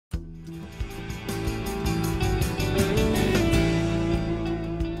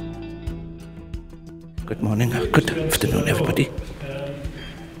Good morning, good afternoon everybody.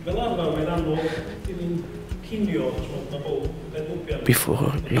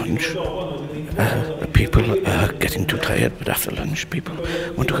 Before lunch, people are getting too tired, but after lunch people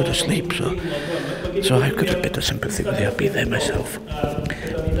want to go to sleep, so I've got a bit of sympathy with you. I'll be there myself.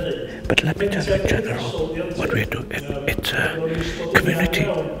 But let me tell you in general what we're doing. It's a community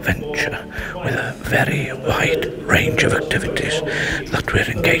venture with a very wide range of activities that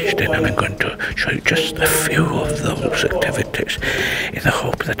we're engaged in, and I'm going to show you just a few of those activities in the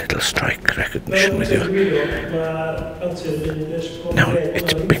hope that it'll strike recognition with you. Now,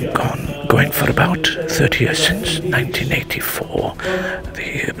 it's been going for about 30 years, since 1984,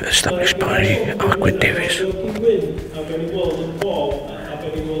 established by Huw Davies.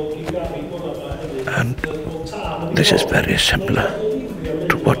 And this is very similar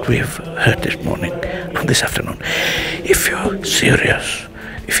to what we've heard this morning and this afternoon. If you're serious,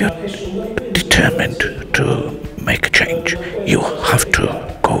 if you're determined to make a change, you have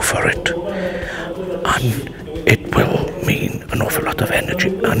to go for it. And it will mean an awful lot of energy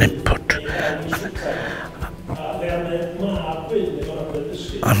and input.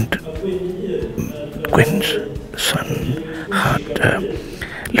 And Gwyn's son had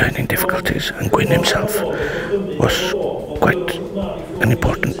learning difficulties, and Gwyn himself was quite an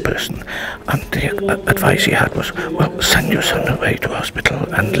important person, and the advice he had was, well, send your son away to hospital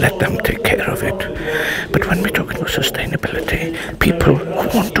and let them take care of it. But when we're talking about sustainability, people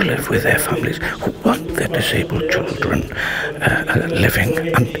who want to live with their families, who want their disabled children living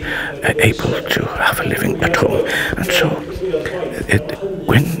and able to have a living at home, and so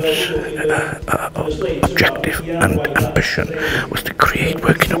Gwyn's objective and ambition was to create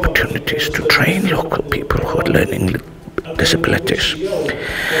working opportunities to train local people who had learning disabilities,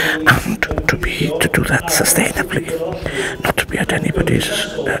 and to do that sustainably, not to be at anybody's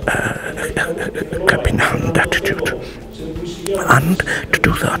cap in hand attitude, and to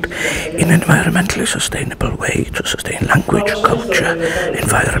do that in an environmentally sustainable way, to sustain language, culture,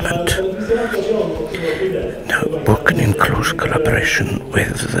 environment. Now, working in close collaboration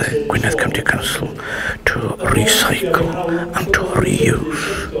with the Gwynedd County Council to recycle and to reuse.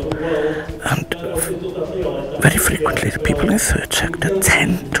 And very frequently the people in the third sector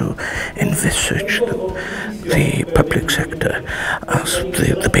tend to envisage the public sector as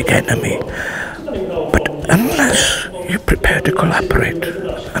the big enemy. But unless you're prepared to collaborate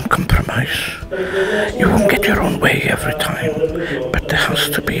and compromise, you won't get your own way every time. But there has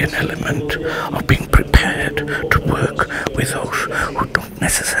to be an element of being prepared to work with those who don't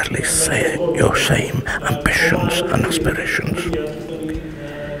necessarily share your same ambitions and aspirations.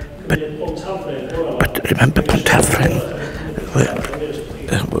 But remember Pontafren,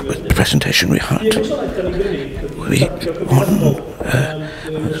 with the presentation we had, one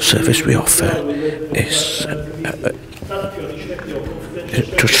service we offer is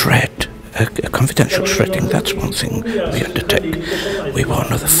to shred, confidential shredding. That's one thing we undertake. We're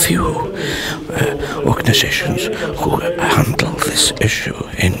one of the few organisations who handle this issue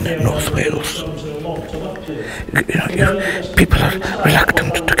in North Wales. People are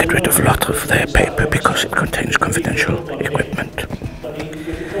reluctant to get rid of a lot of their paper because it contains confidential equipment.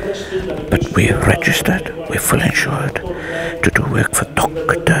 But we're registered, we're fully insured to do work for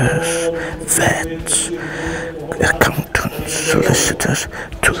doctors, vets, accountants, solicitors,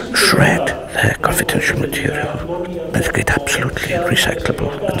 to shred their confidential material, make it absolutely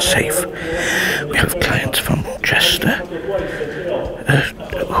recyclable and safe. We have clients from Chester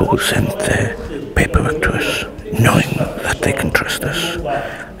who send their paperwork to us, knowing that they can trust us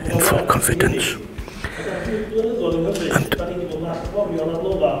in full confidence.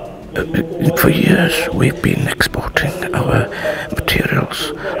 And for years we've been exporting our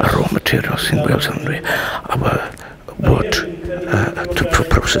materials, our raw materials in Wales, and our wood for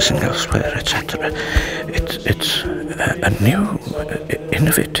processing elsewhere, etc. It's a new,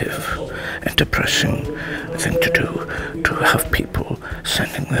 innovative, enterprising thing to do, to have people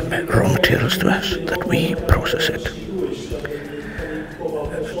sending them raw materials to us, that we process it.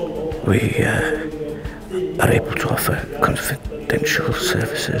 We are able to offer confidential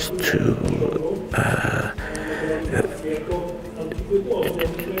services to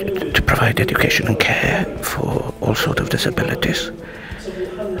provide education and care for all sorts of disabilities,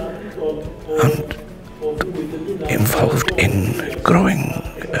 and involved in growing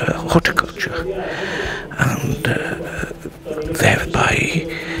horticulture, and thereby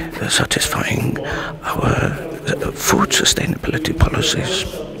satisfying our food sustainability policies.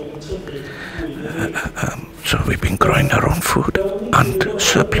 So we've been growing our own food and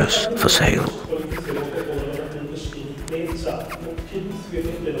surplus for sale.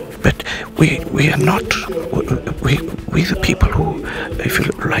 But we are not, we the people who, if you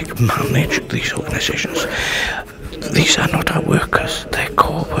like, manage these organisations. These are not our workers, they're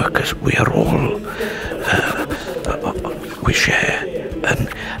co-workers. We are all, we share an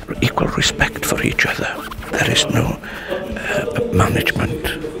equal respect for each other. There is no management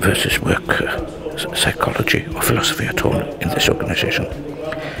versus work psychology or philosophy at all in this organisation.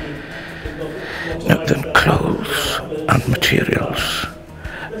 Now then, clothes and materials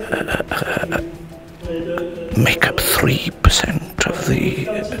make up 3% of the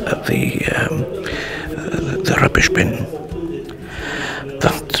rubbish bin.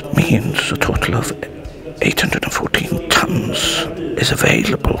 That means a total of 814 tonnes is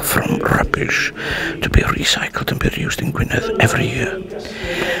available from rubbish to be recycled and be reused in Gwynedd every year.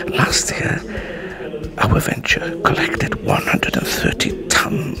 Last year, our venture collected 130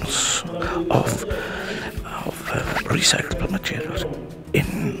 tonnes of recyclable materials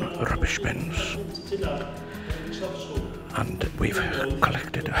in rubbish bins, and we've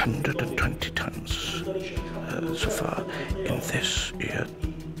collected 120 tonnes so far in this year,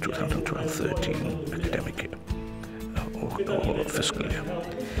 2012-13 academic year, or fiscal year.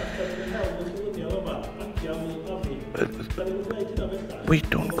 We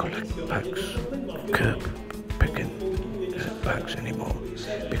don't collect bags, curb picking bags anymore,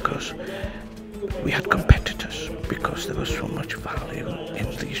 because we had competitors, because there was so much value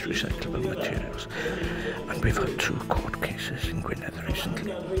in these recyclable materials, and we've had 2 court cases in Gwynedd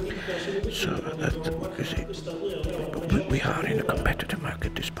recently. So that, you see, we are in a competitive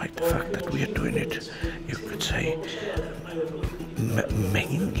market, despite the fact that we are doing it, you could say,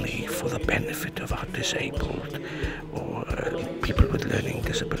 mainly for the benefit of our disabled or people with learning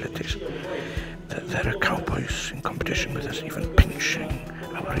disabilities. There are cowboys in competition with us, even pinching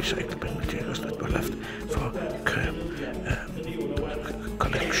our recyclable materials that were left for curb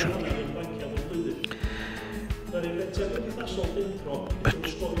collection. But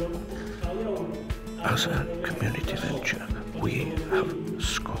as a community venture, we have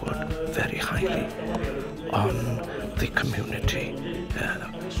scored very highly on the community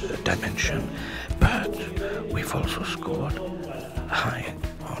dimension, but we've also scored high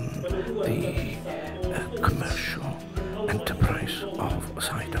on the commercial enterprise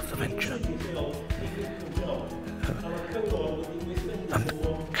side of the venture. And the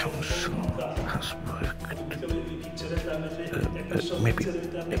council has worked,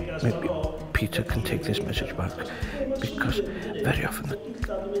 maybe Peter can take this message back, because very often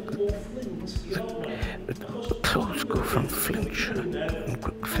the clothes go from Flintshire, and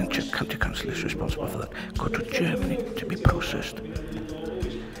Flintshire County Council is responsible for that, go to Germany to be processed.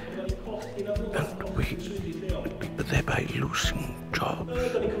 And we thereby losing jobs,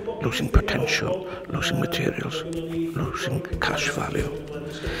 losing potential, losing materials, losing cash value.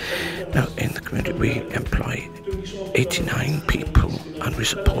 Now, in the community, we employ 89 people, and we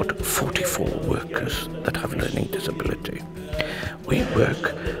support 44 workers that have learning disability. We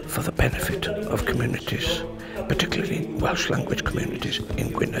work for the benefit of communities, particularly Welsh language communities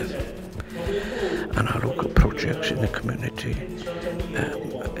in Gwynedd. And our local projects in the community,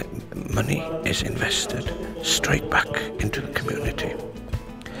 money is invested straight back into the community.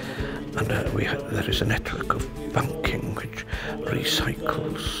 And there is a network of banking which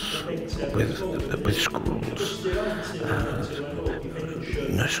recycles with schools,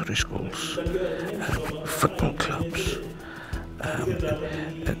 nursery schools, football clubs. And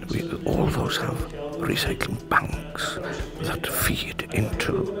all those have recycling banks that feed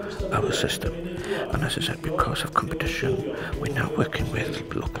into our system. And as I said, because of competition, we're now working with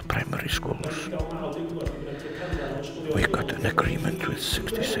local primary schools. We've got an agreement with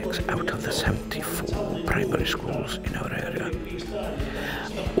 66 out of the 74 primary schools in our area.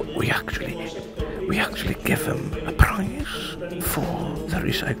 We actually give them a prize for the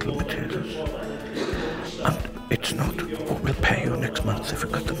recycled materials. And it's not, oh, we'll pay you next month if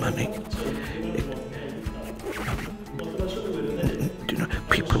we got the money.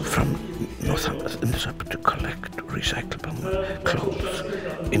 People from Northampton to collect recyclable clothes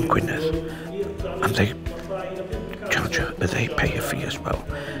in Gwynedd, and they pay a fee as well.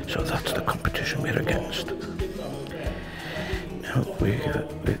 So that's the competition we're against. Now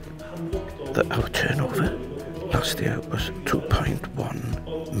our turnover last year was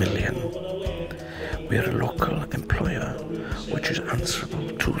 2.1 million. We're a local employer which is answerable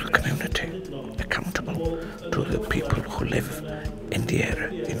to the community, accountable to the people who live in the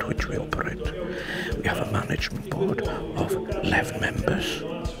area in which we operate. We have a management board of 11 members,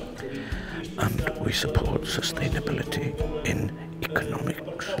 and we support sustainability in economic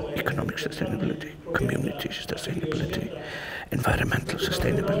sustainability, community sustainability, environmental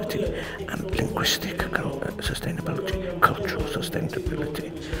sustainability, and linguistic sustainability, cultural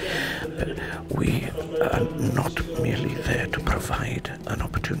sustainability. We are not merely there to provide an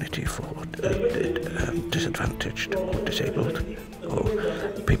opportunity for disadvantaged or disabled or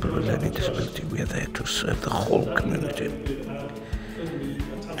people with learning disability. We are there to serve the whole community.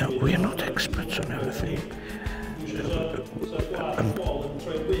 Now, we are not experts on everything.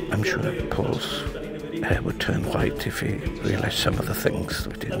 I'm sure Paul's hair would turn white if he realised some of the things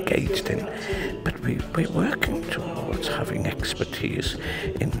that we're engaged in, but we're working towards having expertise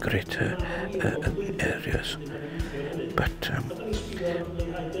in greater areas. But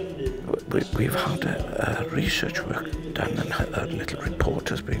we've had a research work done, and a little report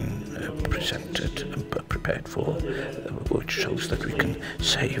has been presented and prepared for, which shows that we can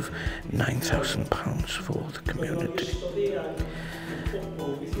save £9,000 for the community.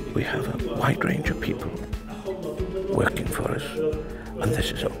 We have a wide range of people working for us, and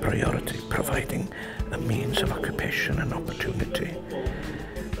this is our priority, providing a means of occupation and opportunity,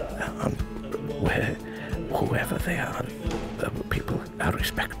 and where whoever they are, people are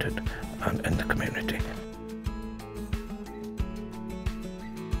respected and in the community.